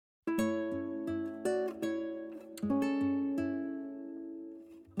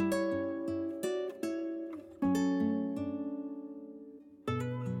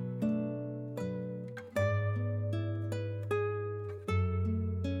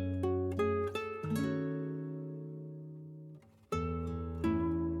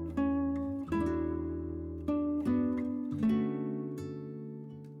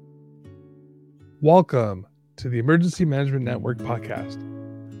Welcome to the Emergency Management Network podcast,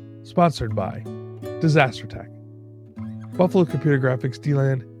 sponsored by Disaster Tech, Buffalo Computer Graphics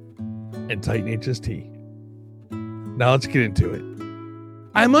D-Land, and Titan HST. Now let's get into it.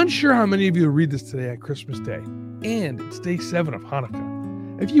 I'm unsure how many of you read this today at Christmas Day, and it's day 7 of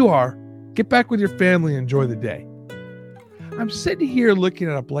Hanukkah. If you are, get back with your family and enjoy the day. I'm sitting here looking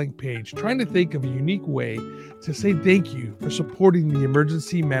at a blank page, trying to think of a unique way to say thank you for supporting the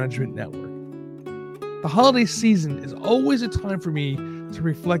Emergency Management Network. The holiday season is always a time for me to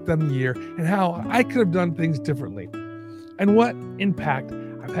reflect on the year and how I could have done things differently, and what impact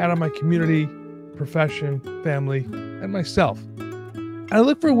I've had on my community, profession, family, and myself. And I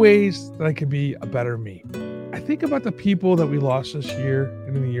look for ways that I could be a better me. I think about the people that we lost this year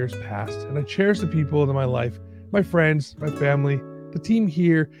and in the years past, and I cherish the people in my life, my friends, my family, the team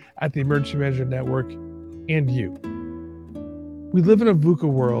here at the Emergency Management Network, and you. We live in a VUCA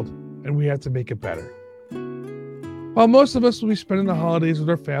world, and we have to make it better. While most of us will be spending the holidays with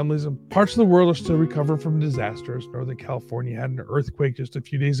our families, and parts of the world are still recovering from disasters. Northern California had an earthquake just a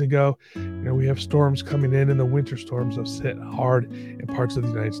few days ago. We have storms coming in, and the winter storms have hit hard in parts of the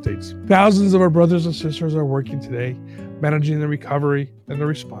United States. Thousands of our brothers and sisters are working today, managing the recovery and the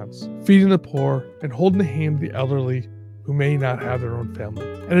response, feeding the poor, and holding the hand of the elderly who may not have their own family.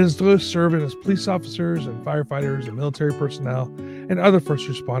 And as those serving as police officers and firefighters and military personnel and other first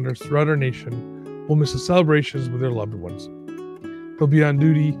responders throughout our nation will miss the celebrations with their loved ones. They'll be on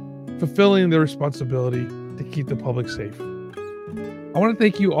duty, fulfilling their responsibility to keep the public safe. I want to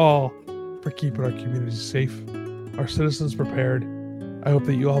thank you all for keeping our communities safe, our citizens prepared. I hope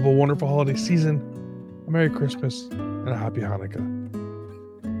that you all have a wonderful holiday season, a Merry Christmas, and a Happy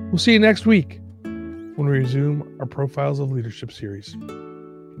Hanukkah. We'll see you next week when we resume our Profiles of Leadership series.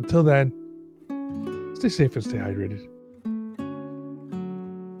 Until then, stay safe and stay hydrated.